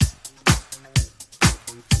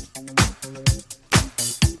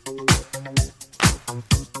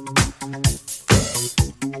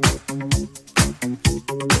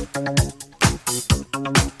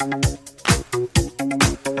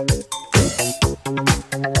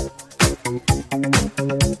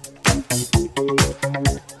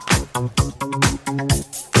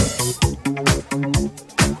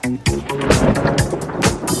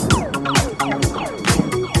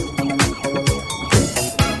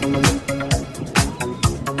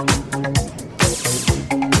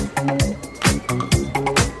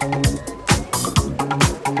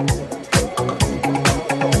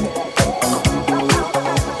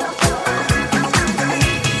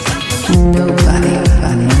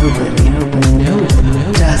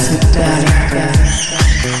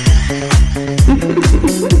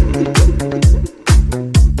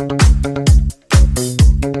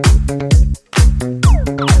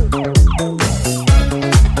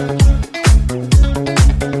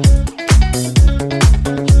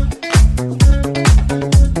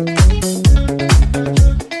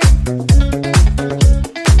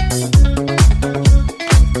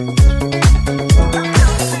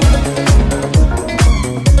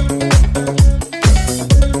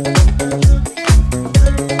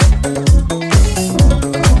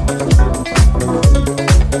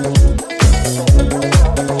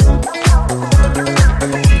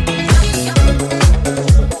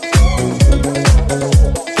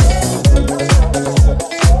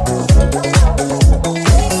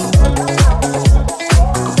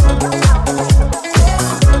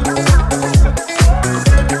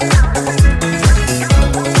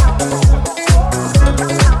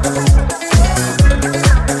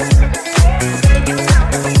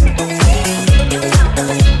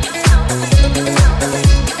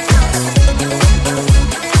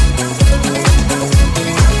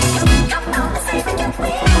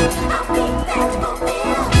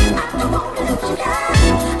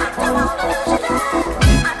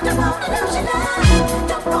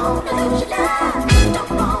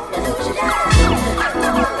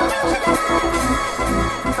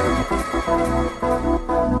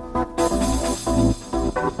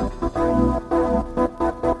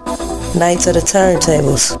Nights of the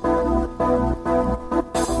Turntables.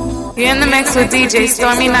 You're in the mix with DJ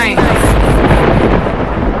Stormy Night.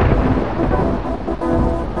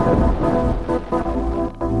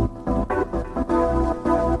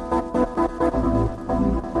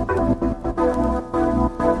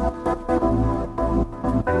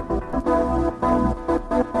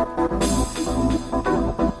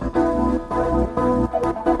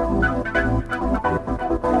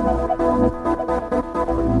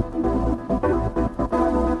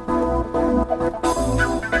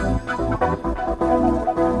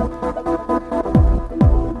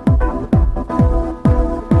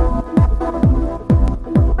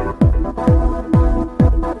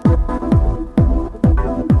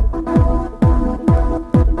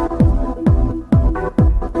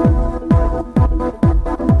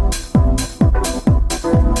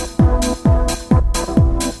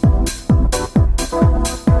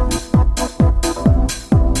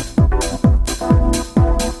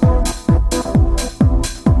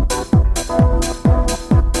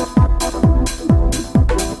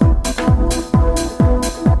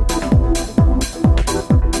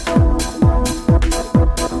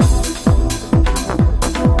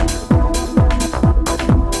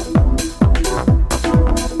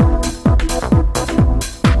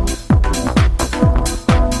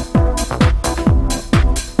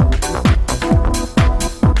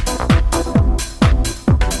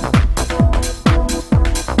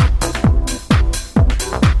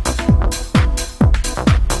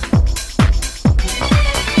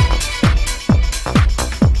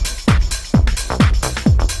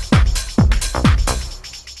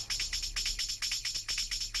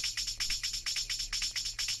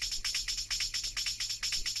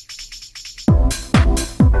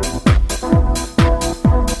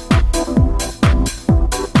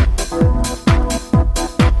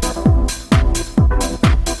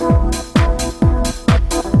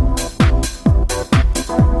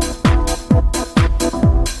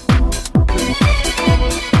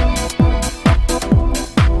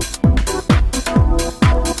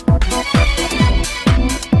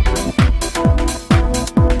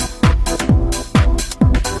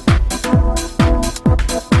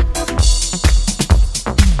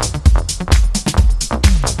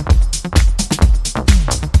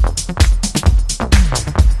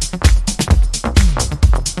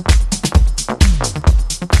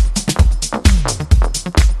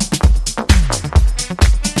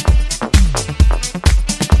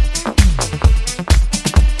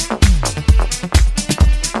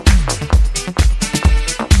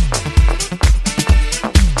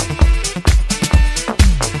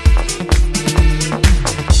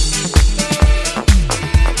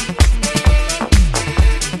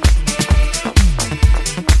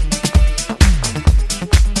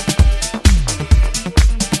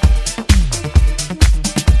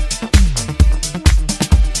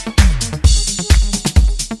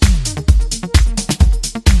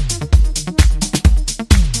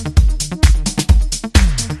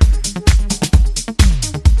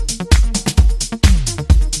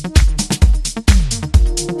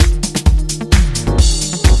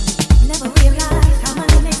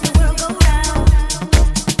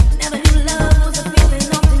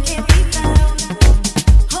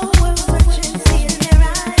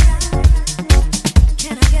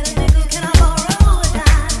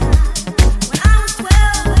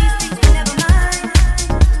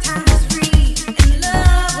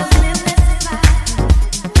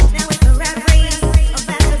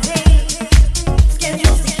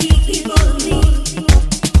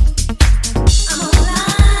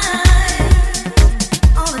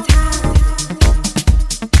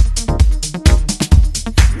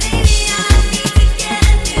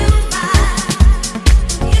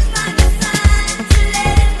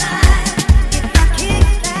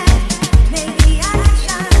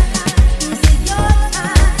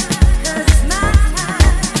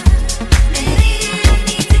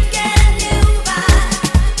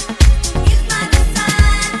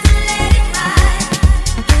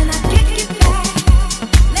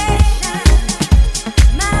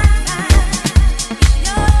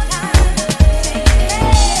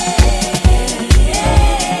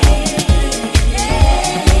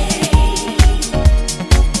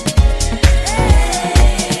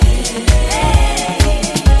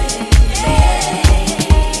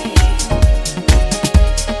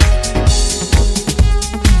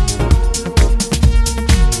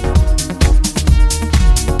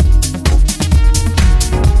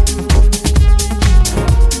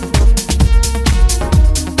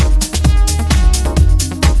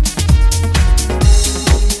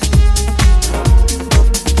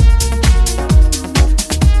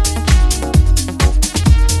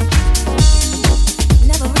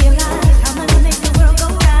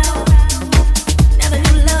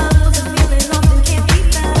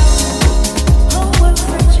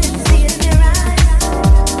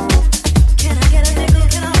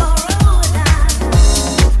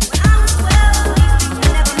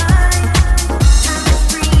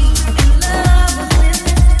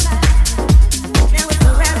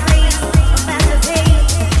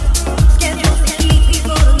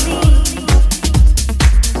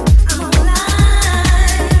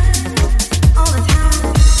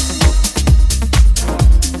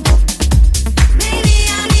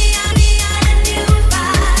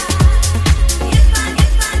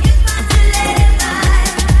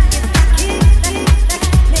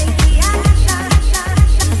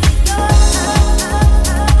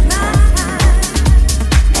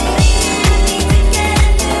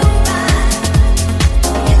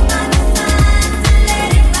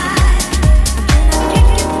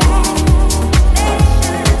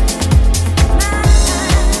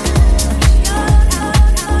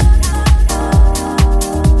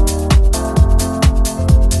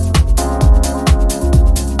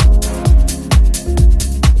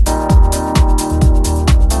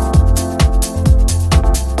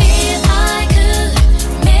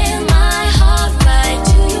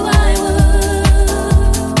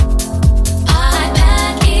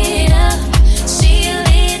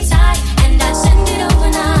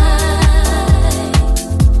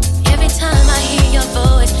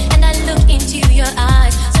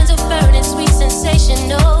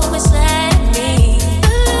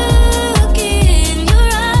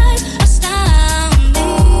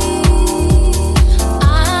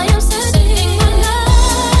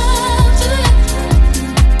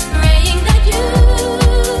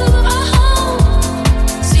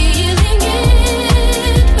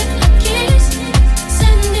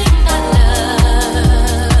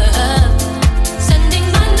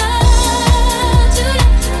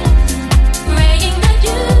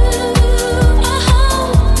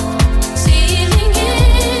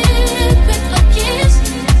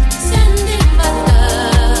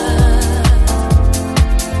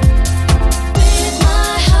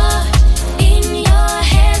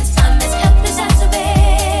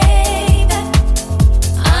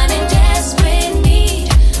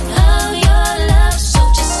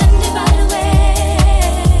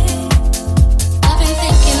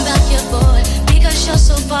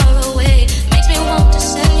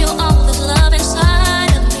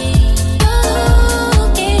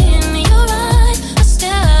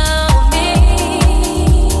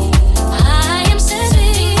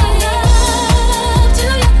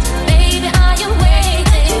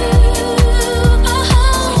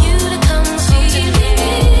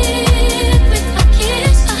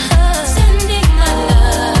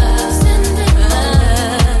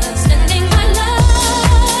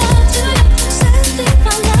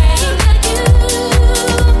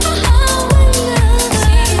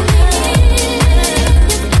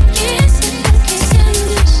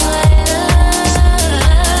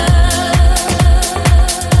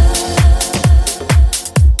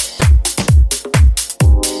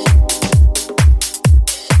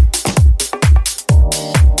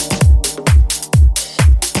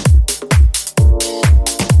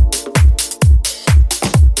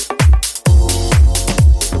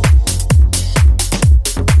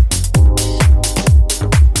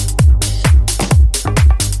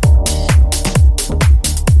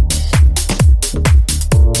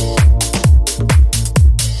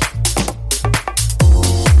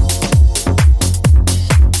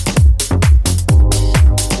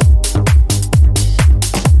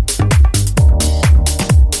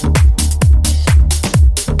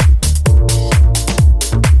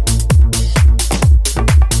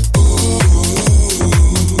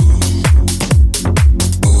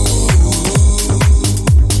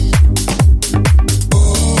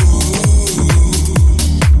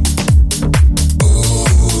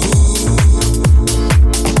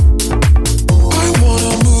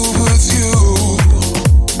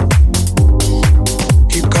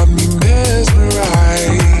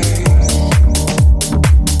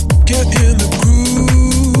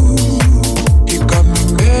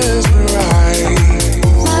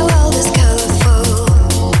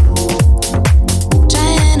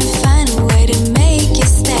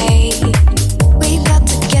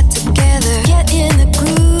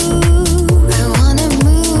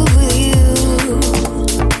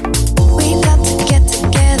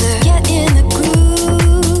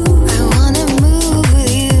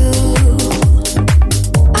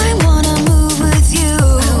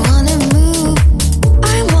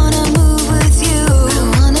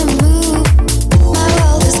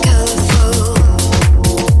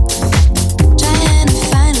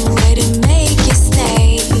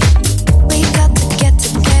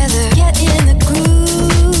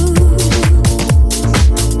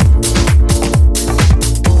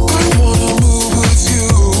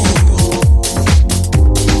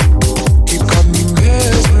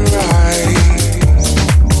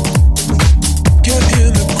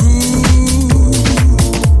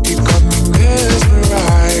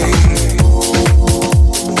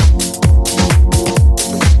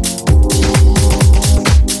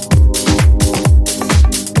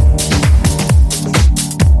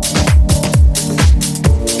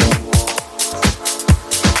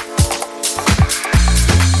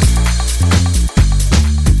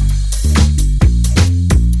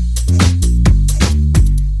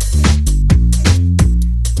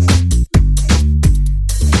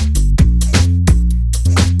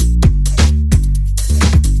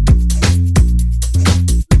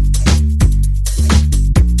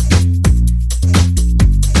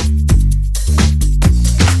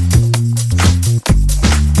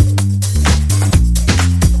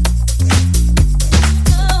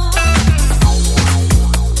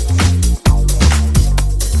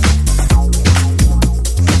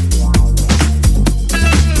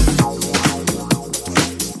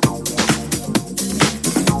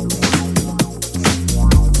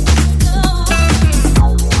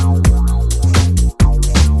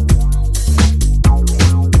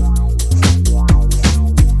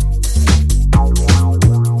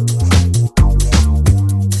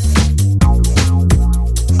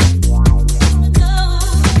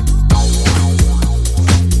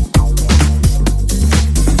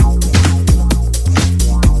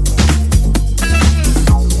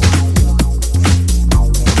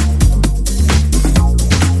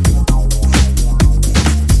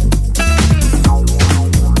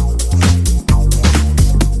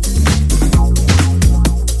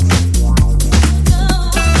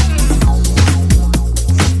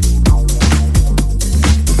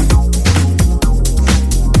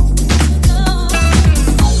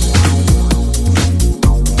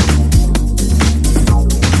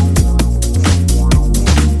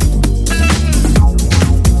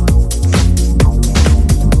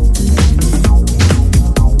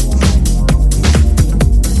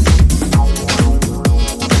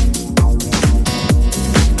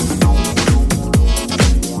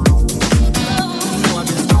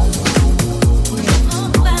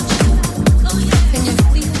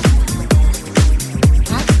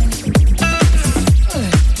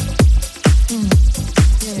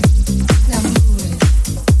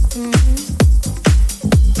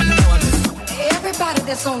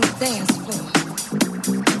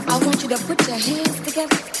 to put your hands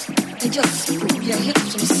together and just move your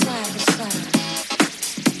hips from side to side.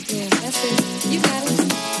 Yeah, that's it. You got it.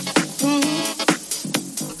 Mm-hmm.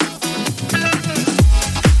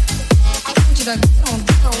 I want you to get on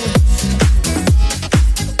down with it.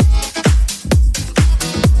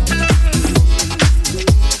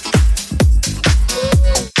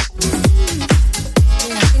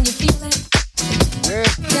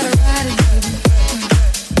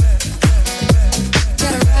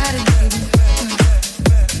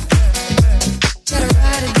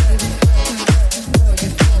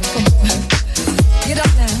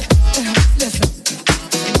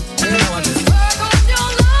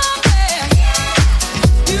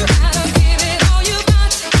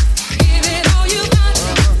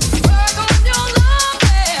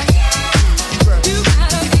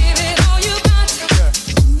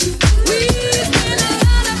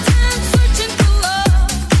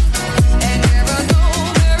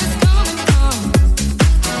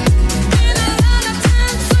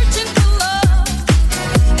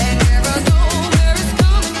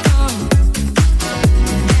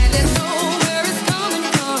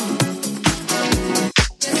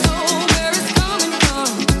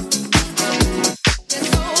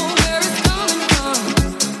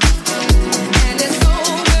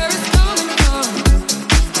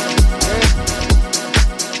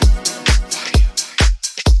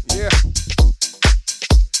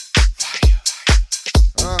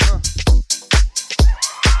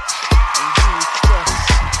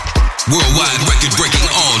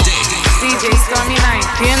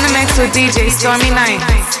 DJ Stormy Night.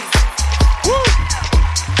 Woo!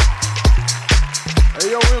 Hey,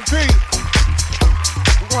 yo, MP.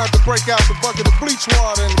 We're gonna have to break out the bucket of bleach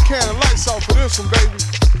water and the can of lights off for this one, baby.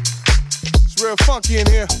 It's real funky in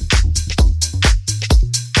here.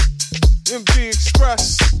 MG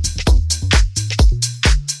Express.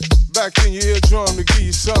 Back in your eardrum to give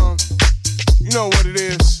you some. You know what it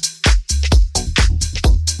is.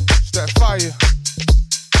 It's that fire.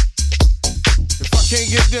 If I can't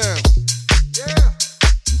get down, yeah,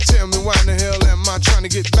 tell me why in the hell am I trying to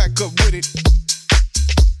get back up with it?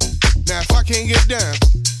 Now if I can't get down,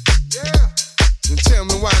 yeah, then tell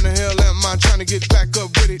me why in the hell am I trying to get back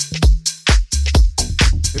up with it?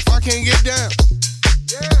 If I can't get down,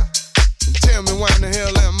 yeah, then tell me why in the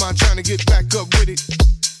hell am I trying to get back up with it?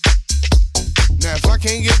 Now if I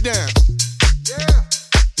can't get down, yeah,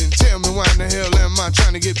 then tell me why in the hell am I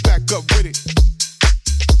trying to get back up with it?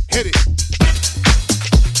 Hit it.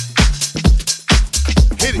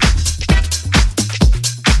 Hit it.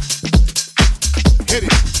 Hit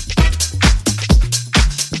it.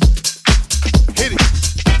 Hit it.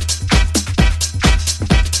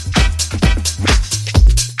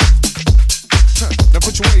 Now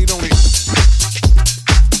put your weight on it.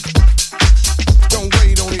 Don't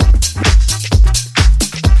wait on it.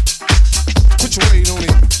 Put your weight on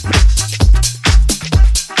it.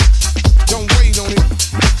 Don't wait on it.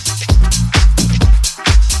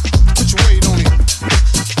 Put your weight on it.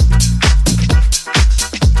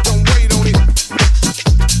 Don't wait on it.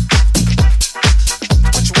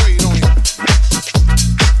 Put your weight on it.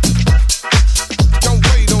 Don't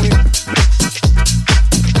wait on it.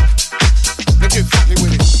 Now get funky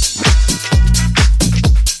with it.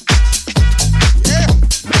 Yeah.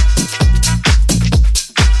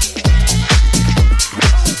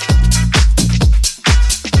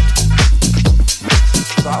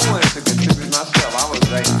 So I wanted to contribute myself. I was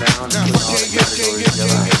writing down and putting all the categories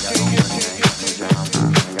together. I ain't got no money, I ain't got no job, I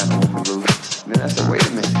ain't got no woman blues. And then I said, wait a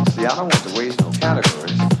minute. See, I don't want to waste no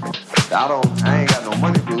categories. I ain't got no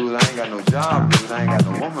money blues, I ain't got no job blues, I ain't got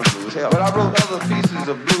no woman blues. Hell, but I wrote other pieces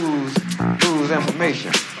of blues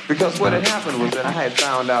information. Because what had happened was that I had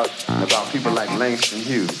found out about people like Langston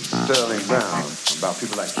Hughes, Sterling Brown, about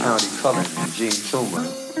people like County Cullen and Gene Toomer.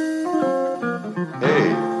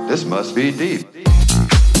 Hey, this must be deep. Deep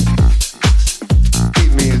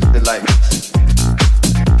means delight.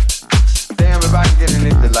 Damn, if I can get in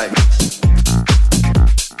it, delight.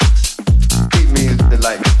 Deep means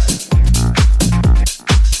delight.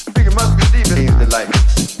 Think it must be deep, it means delight.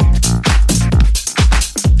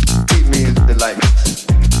 Deep means delight.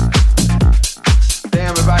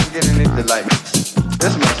 Damn, if I can get in it, delight.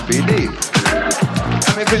 This must be deep.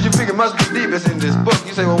 I mean, because you think it must be deep, it's in this book.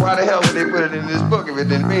 You say, well, why the hell would they put it in this book if it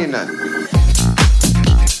didn't mean nothing?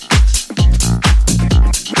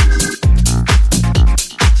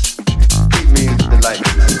 Deep means delight.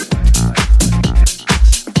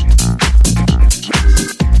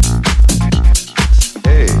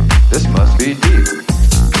 Hey, this must be deep.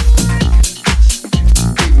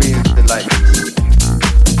 Deep means delight.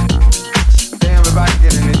 Damn, if I can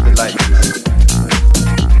get in it, delight.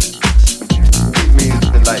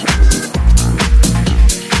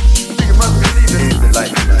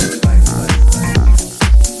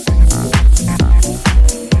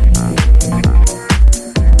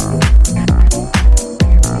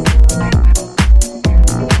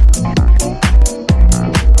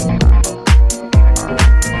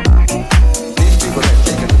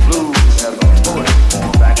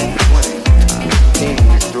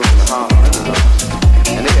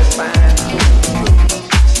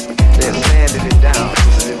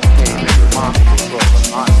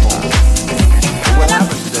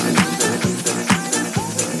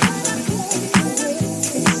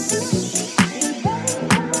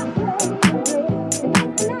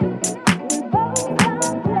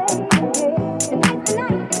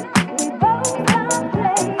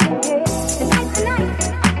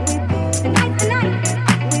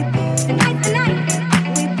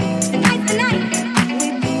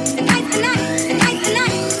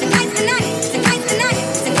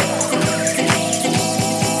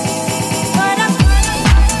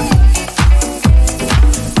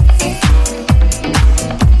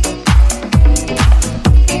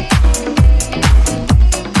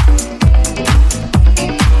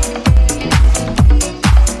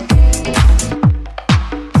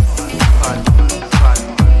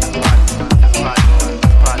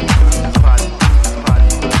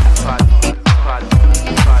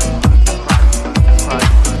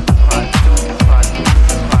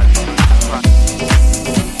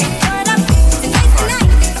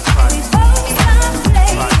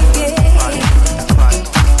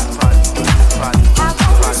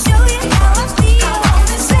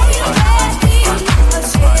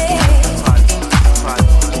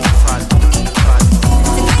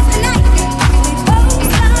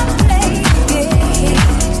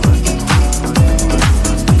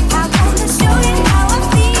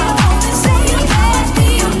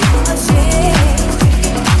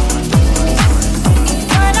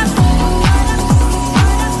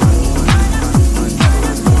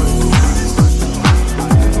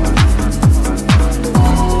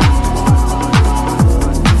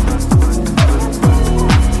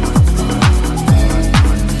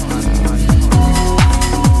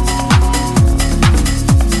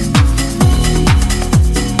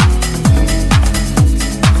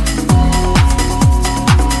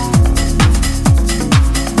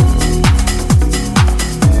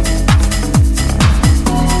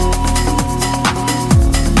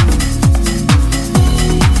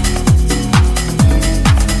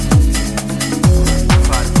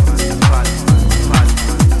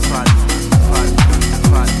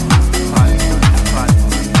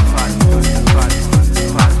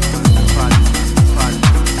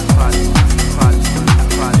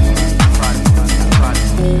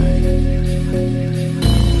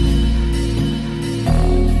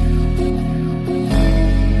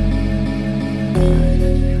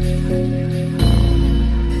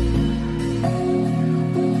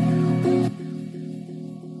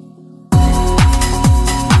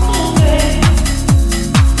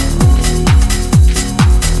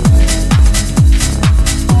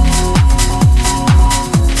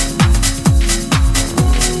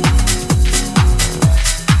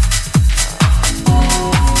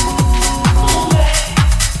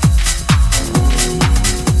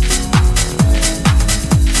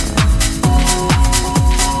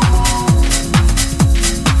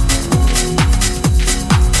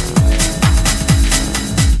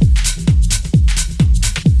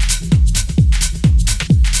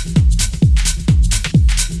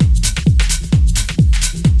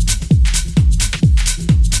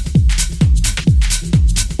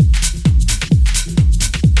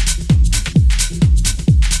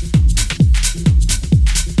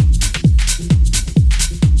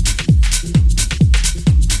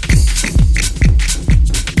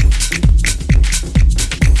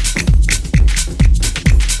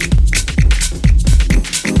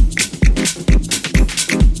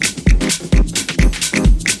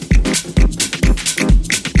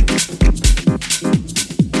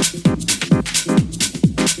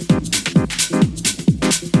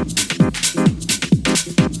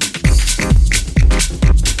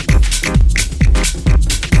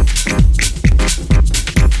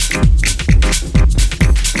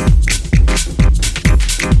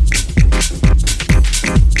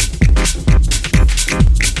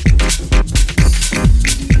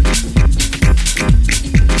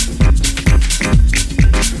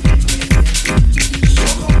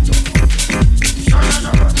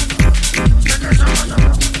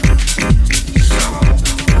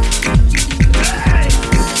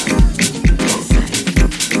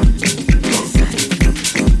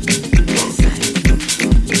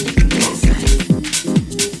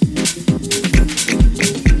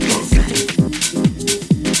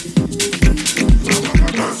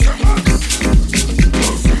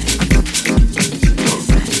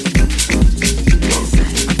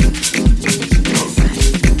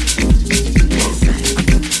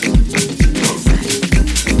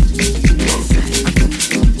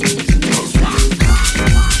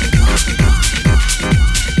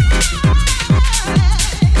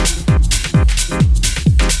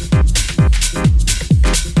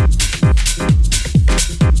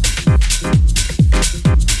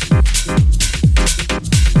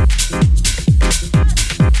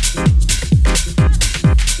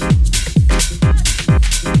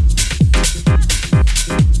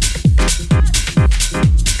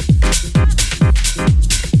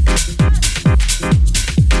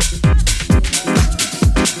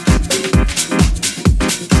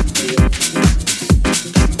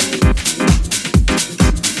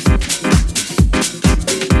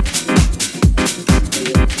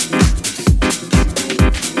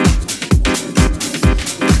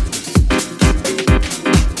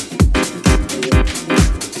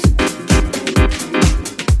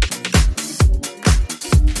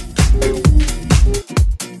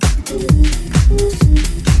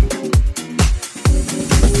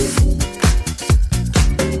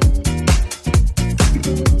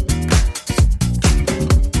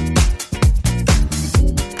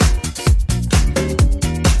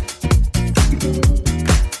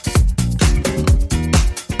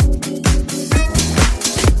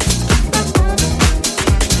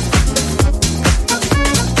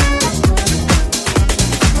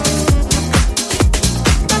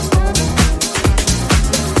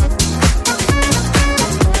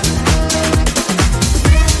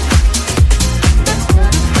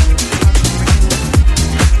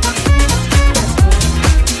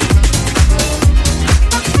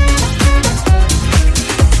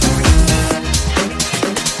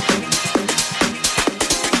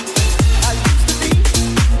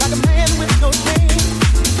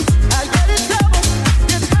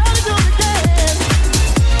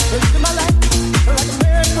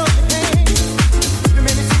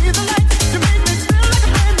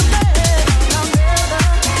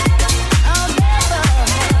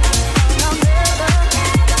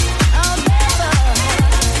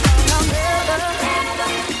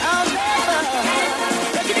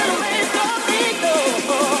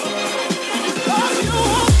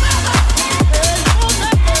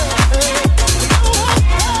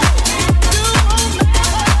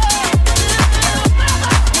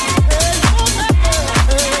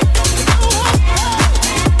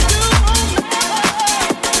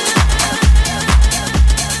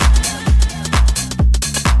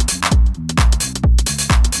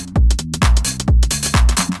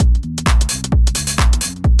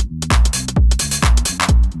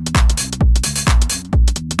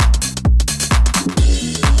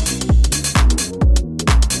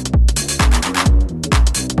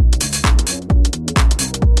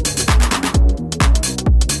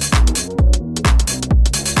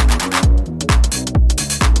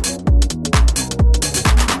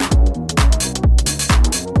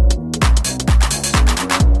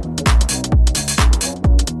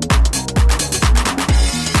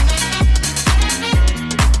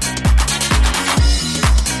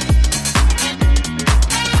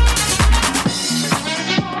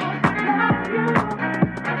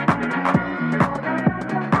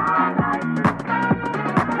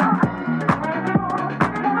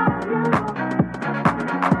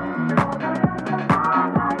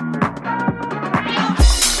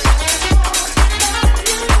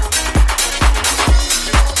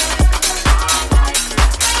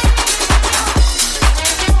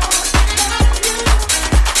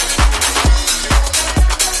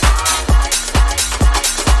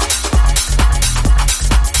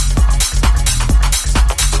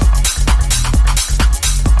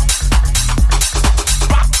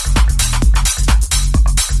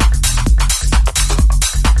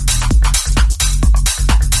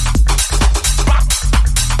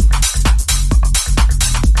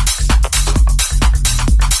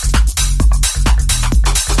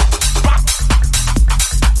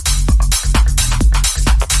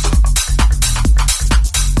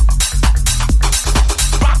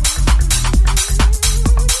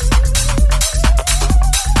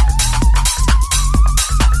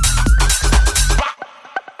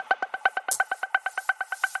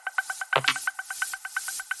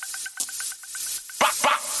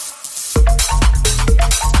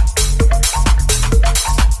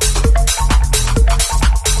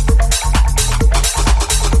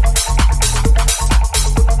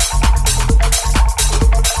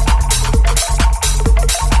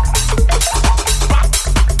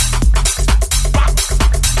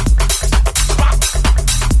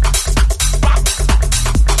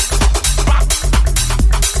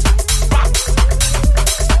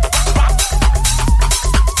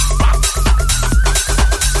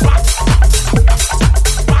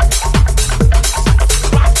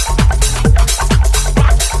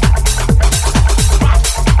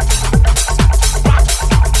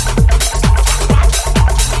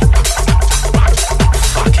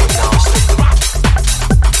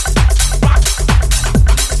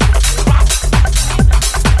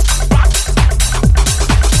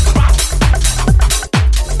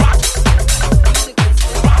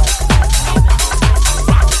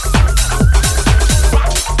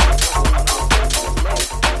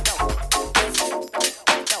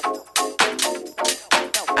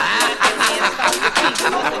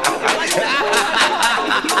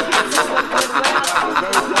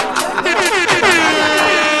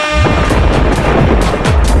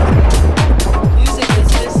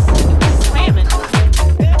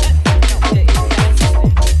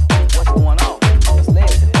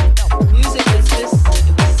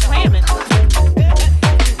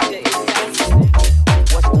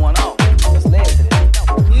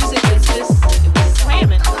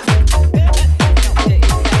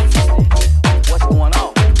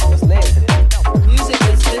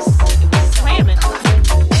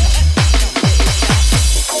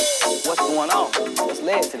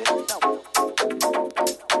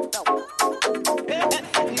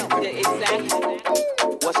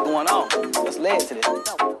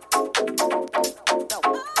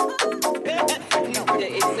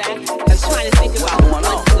 was trying to think about what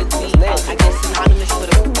would be, I guess, synonymous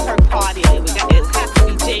with a her party. It have to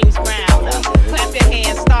be James Brown. Clap your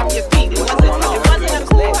hands, stomp your feet. It wasn't a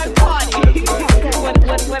cool her party.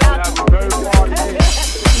 Without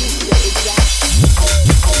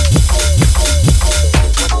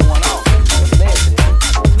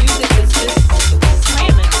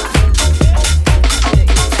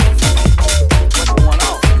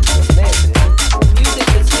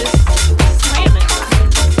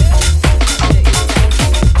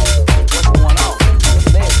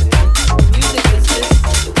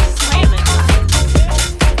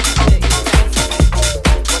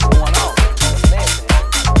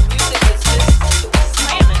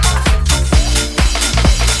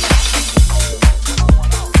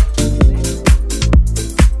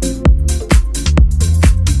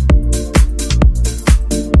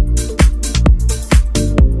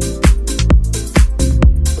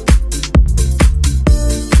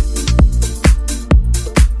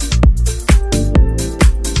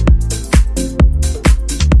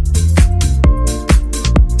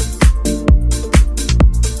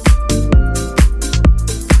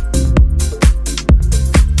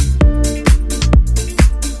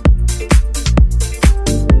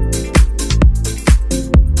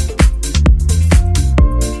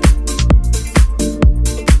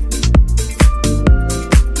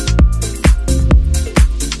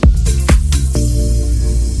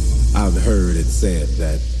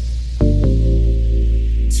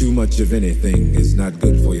of anything is not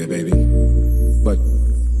good for you, baby. But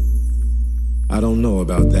I don't know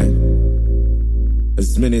about that.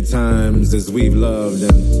 As many times as we've loved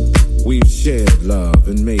and we've shared love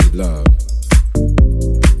and made love,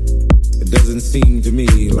 it doesn't seem to me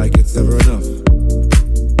like it's ever enough.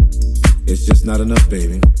 It's just not enough,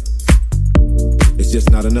 baby. It's just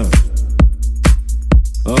not enough.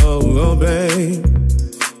 Oh, babe,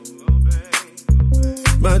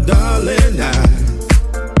 my darling, I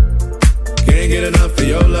can't get enough of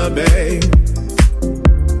your love, babe.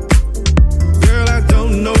 Girl, I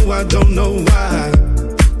don't know why.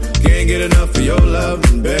 Can't get enough of your love,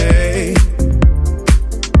 babe.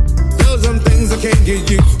 There's some things I can't get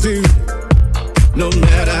used to, no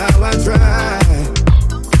matter how I try.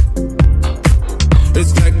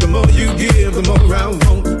 It's like the more you give, the more I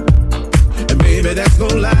want. And baby, that's no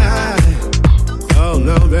lie. Oh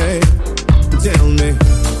no, babe, tell me,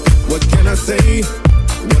 what can I say?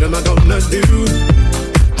 What am I gonna do?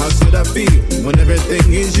 How should I feel when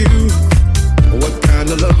everything is you? What kind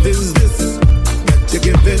of love is this that you're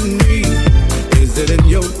giving me? Is it in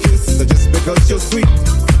your kiss or just because you're sweet?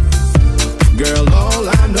 Girl, all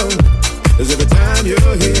I know is every time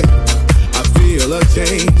you're here, I feel a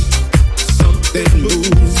change. Something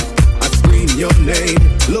moves, I scream your name.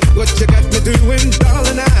 Look what you got me doing,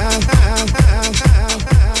 darling.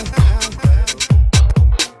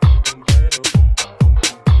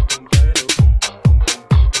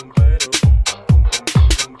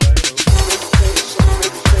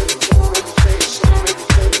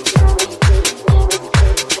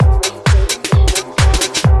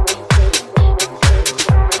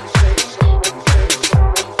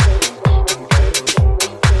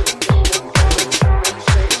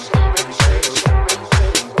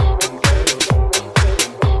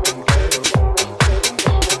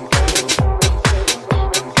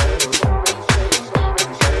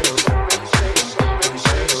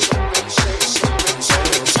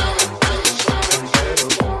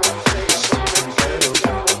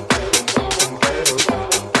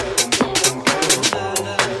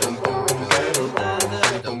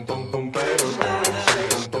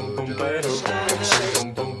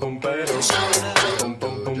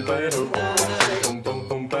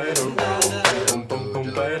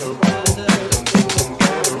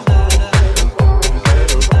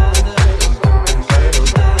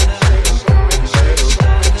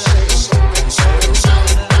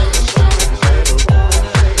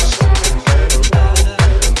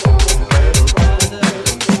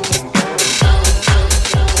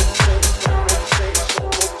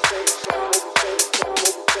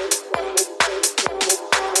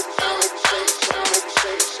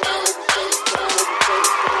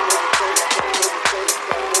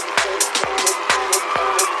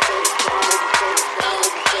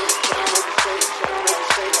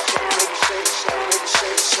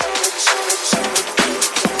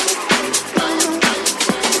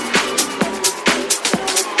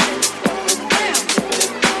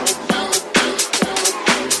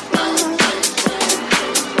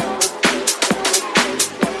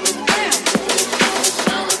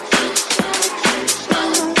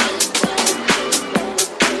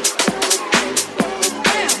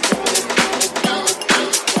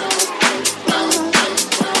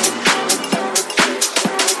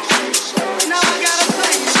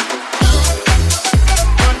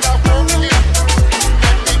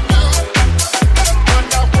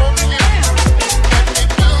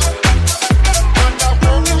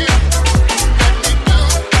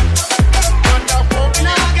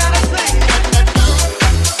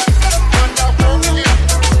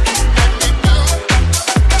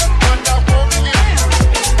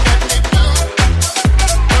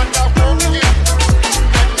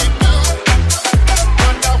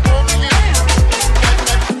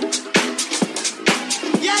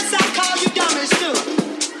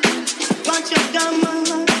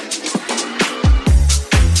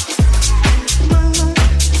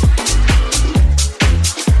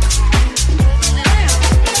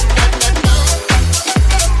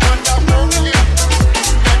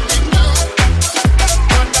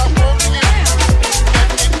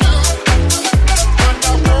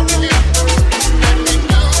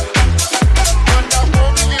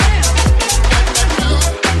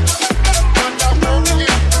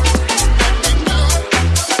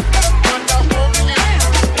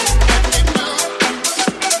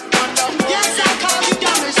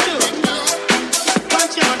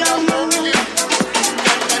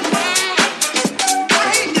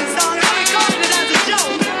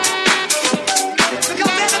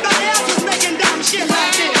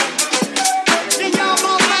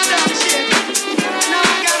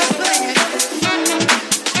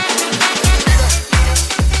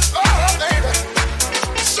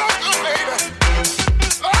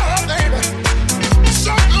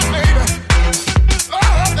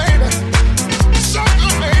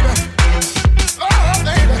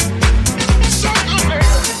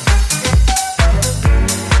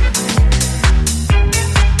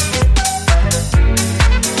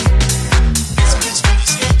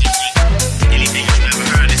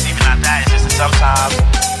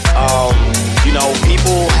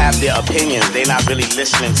 have their opinions. They're not really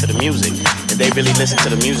listening to the music. If they really listen to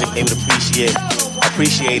the music, they would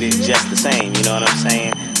appreciate it just the same. You know what I'm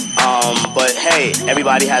saying? But hey,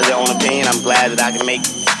 everybody has their own opinion. I'm glad that I can make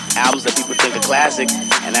albums that people think are classic,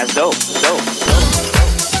 and that's dope. Dope.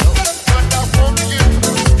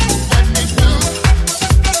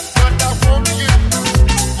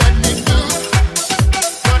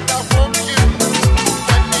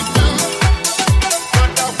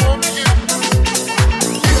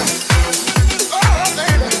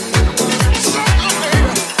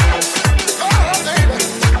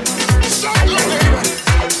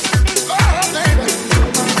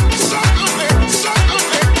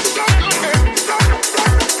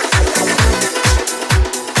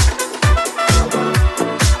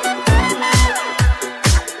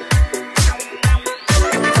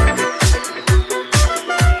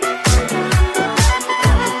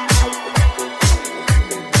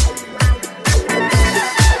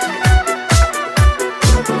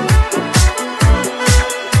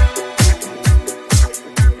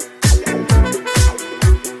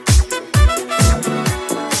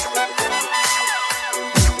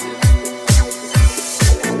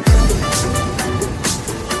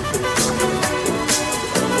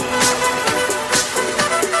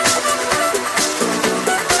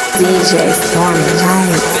 DJ Stormy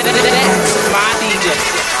Lights. That's my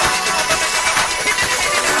DJ.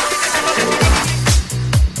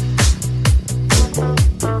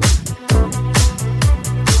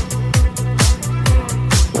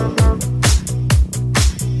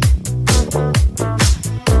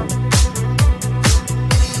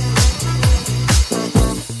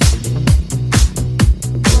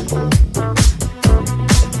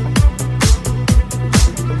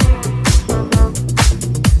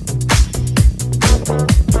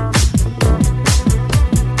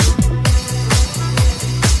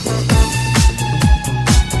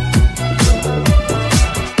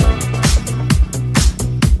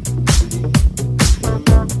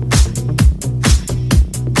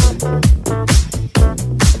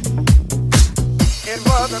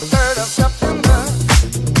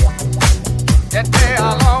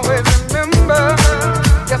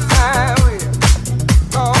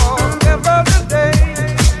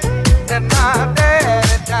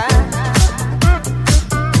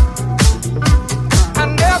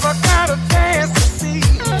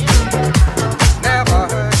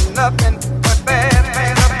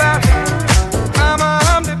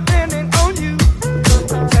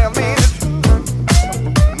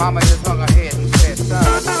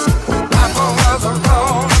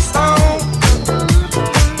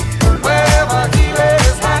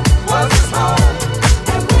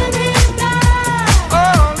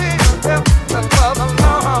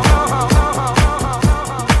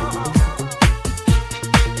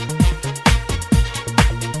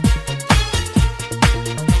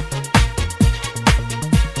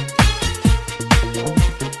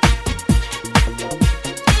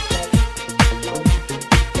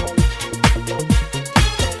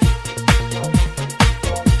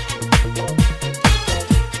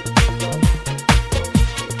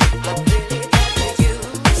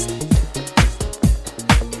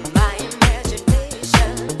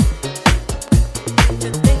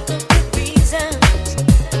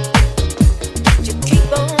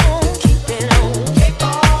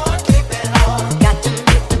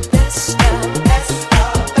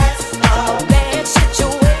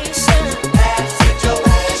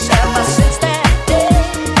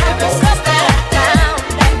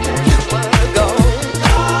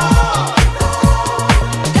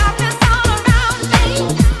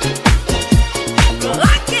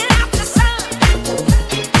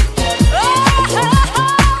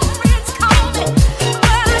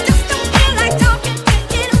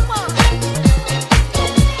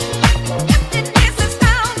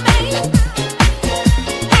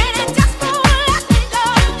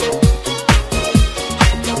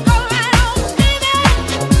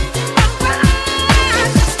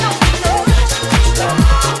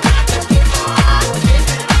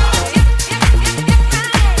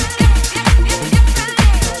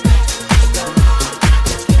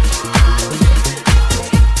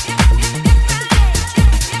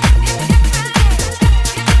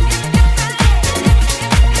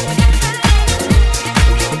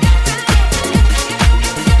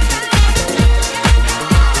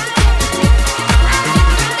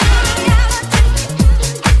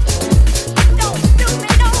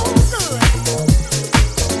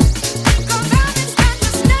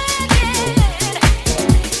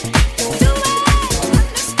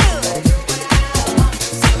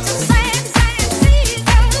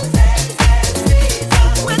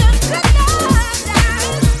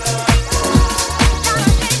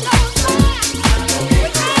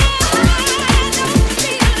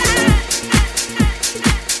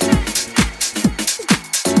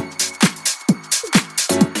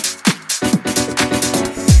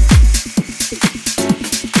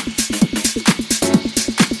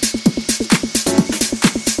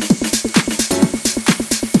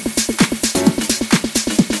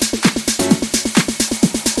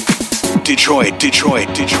 Detroit.